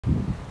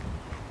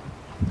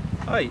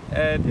Hi,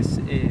 this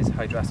is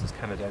Hydrastis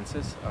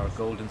canadensis, or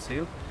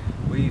Goldenseal.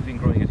 We've been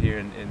growing it here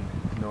in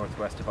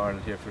northwest of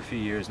Ireland here for a few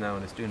years now,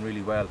 and it's doing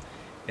really well.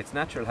 Its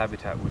natural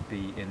habitat would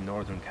be in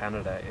northern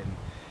Canada in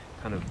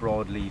kind of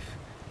broadleaf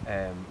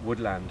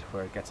woodland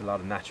where it gets a lot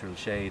of natural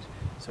shade.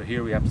 So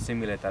here we have to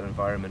simulate that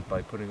environment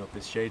by putting up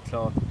this shade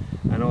cloth,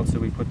 and also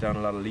we put down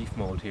a lot of leaf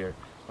mould here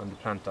when the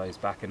plant dies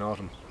back in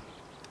autumn.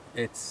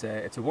 It's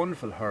a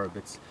wonderful herb.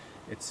 It's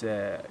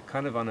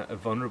kind of on a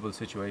vulnerable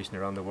situation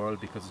around the world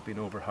because it's been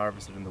over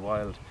harvested in the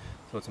wild.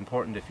 So it's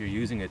important if you're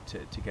using it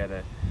to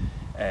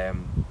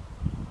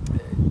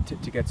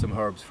get some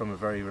herbs from a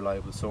very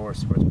reliable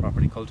source where it's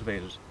properly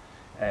cultivated.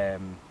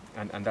 And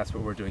that's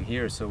what we're doing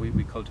here. So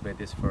we cultivate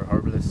this for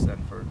herbalists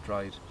and for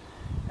dried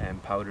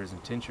powders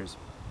and tinctures.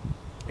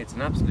 It's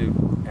an absolute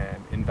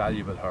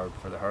invaluable herb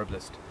for the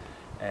herbalist.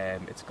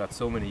 It's got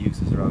so many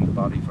uses around the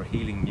body for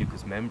healing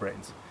mucous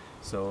membranes.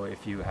 So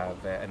if you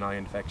have an eye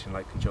infection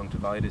like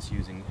conjunctivitis,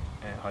 using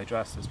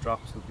Hydrastis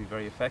drops would be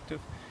very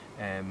effective.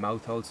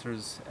 Mouth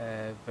ulcers,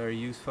 very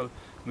useful.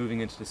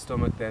 Moving into the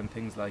stomach then,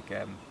 things like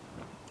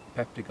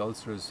peptic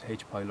ulcers,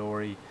 H.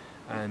 pylori,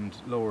 and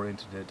lower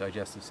into the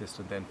digestive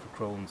system then for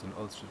Crohn's and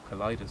ulcerative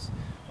colitis.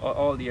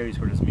 All the areas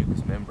where there's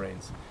mucous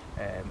membranes.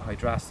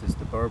 Hydrastis,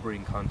 the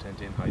berberine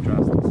content in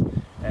Hydrastis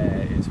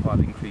is what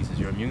increases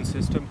your immune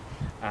system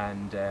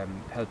and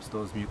helps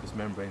those mucous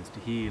membranes to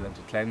heal and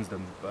to cleanse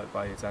them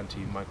by its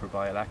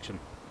antimicrobial action.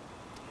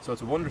 So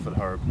it's a wonderful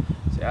herb.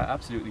 It's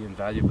absolutely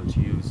invaluable to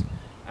use,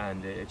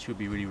 and it should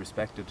be really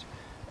respected.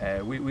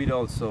 We'd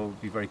also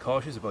be very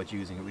cautious about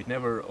using it. We'd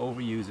never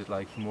overuse it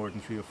like for more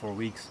than 3 or 4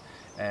 weeks,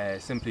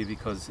 simply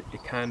because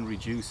it can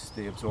reduce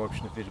the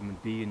absorption of vitamin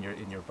B in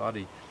your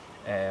body.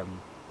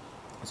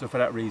 So for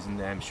that reason,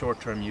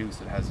 short-term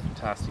use, it has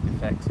fantastic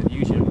effects, and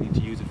usually we need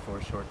to use it for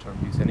short-term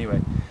use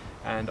anyway.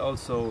 And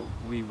also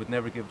we would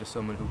never give it to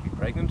someone who would be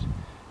pregnant,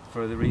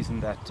 for the reason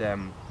that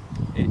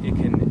it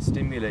can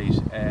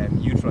stimulate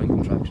uterine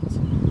contractions.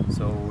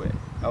 So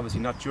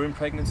obviously not during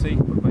pregnancy,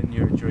 but when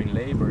you're during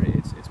labour,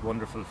 it's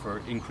wonderful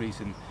for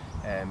increasing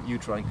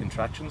uterine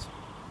contractions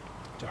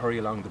to hurry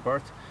along the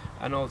birth,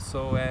 and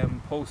also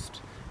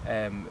post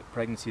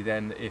pregnancy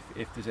then,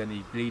 if there's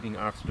any bleeding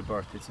after the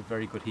birth, it's a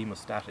very good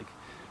hemostatic.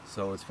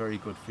 So it's very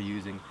good for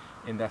using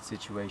in that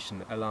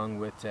situation, along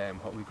with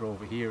what we grow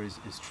over here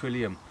is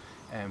trillium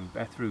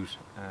beetroot,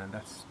 and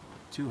that's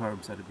 2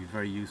 herbs that would be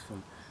very useful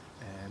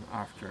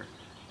after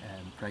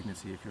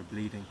pregnancy if you're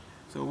bleeding.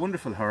 So a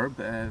wonderful herb,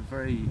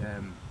 very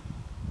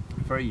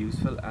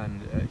useful,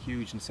 and a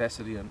huge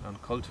necessity on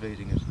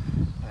cultivating it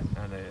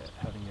and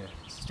having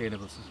a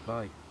sustainable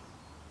supply.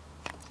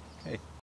 Okay.